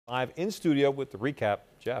Live in studio with the recap,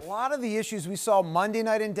 Jeff. A lot of the issues we saw Monday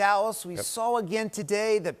night in Dallas, we saw again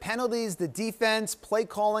today. The penalties, the defense, play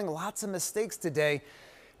calling, lots of mistakes today.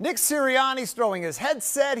 Nick Sirianni's throwing his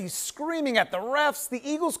headset. He's screaming at the refs. The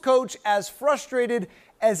Eagles coach as frustrated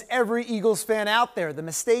as every Eagles fan out there. The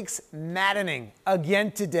mistakes maddening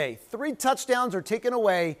again today. 3 touchdowns are taken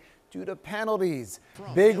away due to penalties.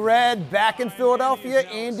 Big Red back in Philadelphia.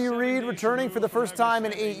 Andy Reid returning for the first time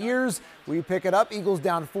in 8 years. We pick it up. Eagles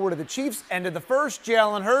down 4 to the Chiefs. End of the first.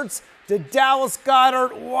 Jalen Hurts to Dallas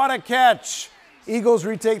Goedert. What a catch. Eagles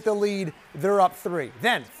retake the lead. They're up 3.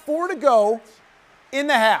 Then 4 to go in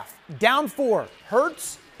the half. Down 4.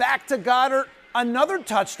 Hurts back to Goedert. Another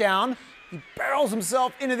touchdown. He barrels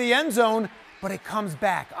himself into the end zone, but it comes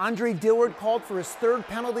back. Andre Dillard called for his 3rd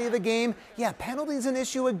penalty of the game. Yeah, penalty's an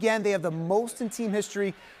issue again. They have the most in team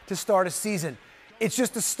history to start a season. It's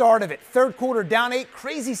just the start of it. 3rd quarter, down 8,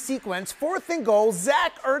 crazy sequence. 4th and goal,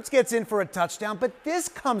 Zach Ertz gets in for a touchdown, but this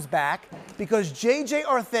comes back because J.J.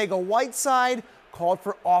 Arcega-Whiteside called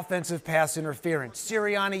for offensive pass interference.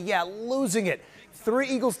 Sirianni, losing it. 3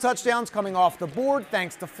 Eagles touchdowns coming off the board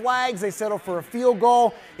thanks to flags. They settle for a field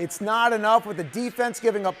goal. It's not enough with the defense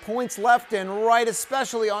giving up points left and right,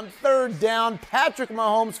 especially on 3rd down. Patrick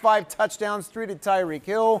Mahomes, 5 touchdowns, 3 to Tyreek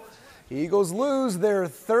Hill. Eagles lose their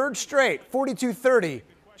 3rd straight, 42-30.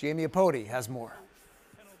 Jamie Apodi has more.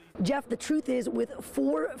 Jeff, the truth is, with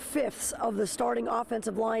 4/5 of the starting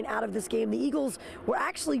offensive line out of this game, the Eagles were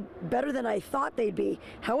actually better than I thought they'd be.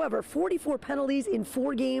 However, 44 penalties in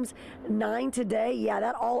 4 games, 9 today. Yeah,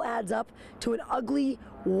 that all adds up to an ugly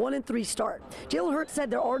 1-3 start. Jalen Hurts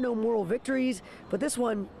said there are no moral victories, but this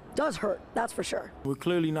one does hurt, that's for sure. We're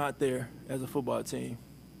clearly not there as a football team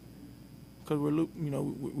because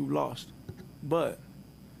we've lost, but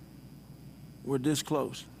we're this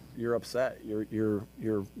close. You're upset. You're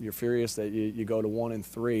furious that you go to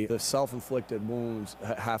 1-3. The self-inflicted wounds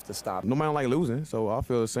have to stop. Nobody like losing, so I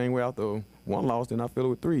feel the same way after 1 loss, and I feel it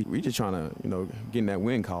with 3. We just trying to, get in that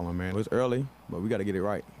win column, man. It's early, but we got to get it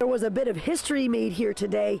right. There was a bit of history made here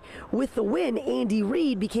today. With the win, Andy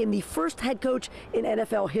Reid became the first head coach in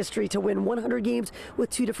NFL history to win 100 games with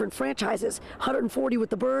 2 different franchises. 140 with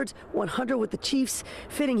the Birds, 100 with the Chiefs.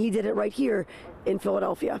 Fitting he did it right here in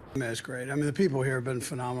Philadelphia. It's great. The people here have been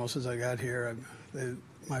phenomenal since I got here.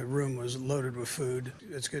 My room was loaded with food.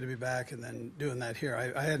 It's good to be back and then doing that here.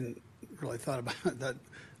 I hadn't really thought about that.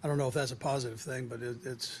 I don't know if that's a positive thing, but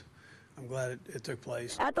I'm glad it took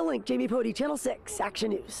place. At the link, Jamie Apodi, Channel 6, Action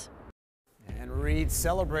News. And Reid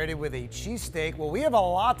celebrated with a cheesesteak. Well, we have a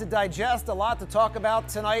lot to digest, a lot to talk about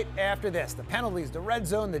tonight after this. The penalties, the red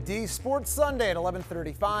zone, the D. Sports Sunday at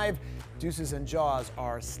 11:35. Deuces and Jaws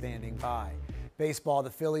are standing by. Baseball, the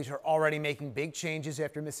Phillies are already making big changes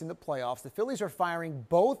after missing the playoffs. The Phillies are firing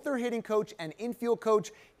both their hitting coach and infield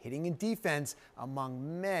coach, hitting and defense,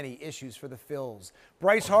 among many issues for the Phils.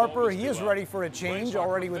 Bryce Harper, he is ready for a change,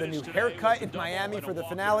 already with a new haircut in Miami for the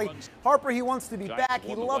finale. Harper, he wants to be back.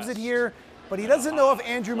 He loves it here, but he doesn't know if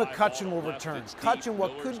Andrew McCutchen will return. McCutchen,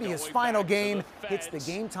 what could be his final game, hits the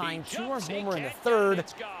game-tying 2-run homer in the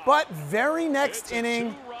 3rd. But very next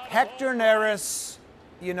inning, Hector Neris,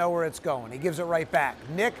 you know where it's going. He gives it right back.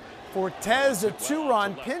 Nick Fortes, a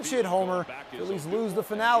 2-run pinch hit homer. Phillies lose the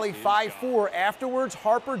finale 5-4. Afterwards,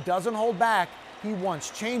 Harper doesn't hold back. He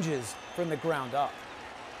wants changes from the ground up.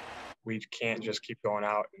 We can't just keep going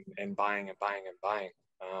out and buying and buying and buying.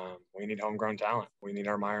 We need homegrown talent. We need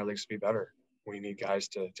our minor leagues to be better. We need guys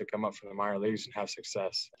to come up from the minor leagues and have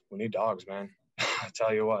success. We need dogs, man. I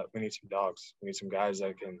tell you what, we need some dogs. We need some guys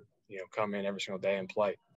that can, come in every single day and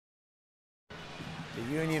play.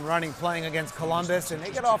 The Union running, playing against Columbus, and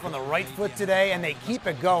they get off on the right foot today, and they keep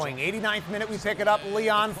it going. 89th minute, we pick it up.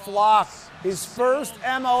 Leon Flock, his first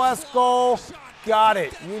MLS goal, got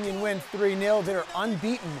it. Union win 3-0. They're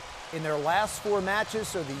unbeaten in their last 4 matches,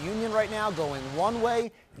 so the Union right now going one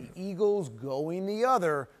way, the Eagles going the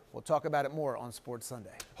other. We'll talk about it more on Sports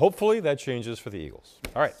Sunday. Hopefully that changes for the Eagles.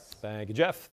 All right. Thank you, Jeff.